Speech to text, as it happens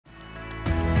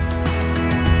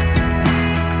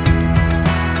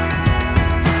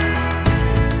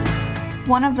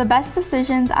One of the best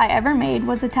decisions I ever made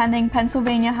was attending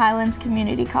Pennsylvania Highlands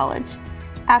Community College.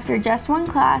 After just one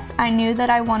class, I knew that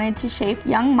I wanted to shape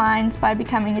young minds by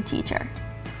becoming a teacher.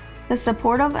 The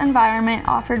supportive environment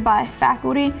offered by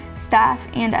faculty, staff,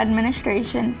 and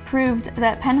administration proved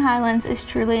that Penn Highlands is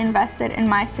truly invested in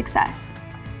my success.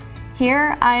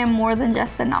 Here, I am more than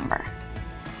just a number.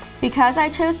 Because I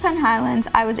chose Penn Highlands,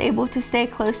 I was able to stay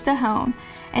close to home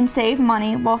and save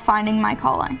money while finding my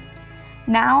calling.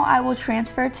 Now I will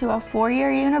transfer to a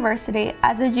 4-year university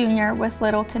as a junior with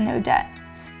little to no debt.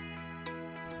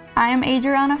 I am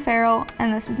Adrianna Farrell,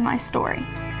 and this is my story.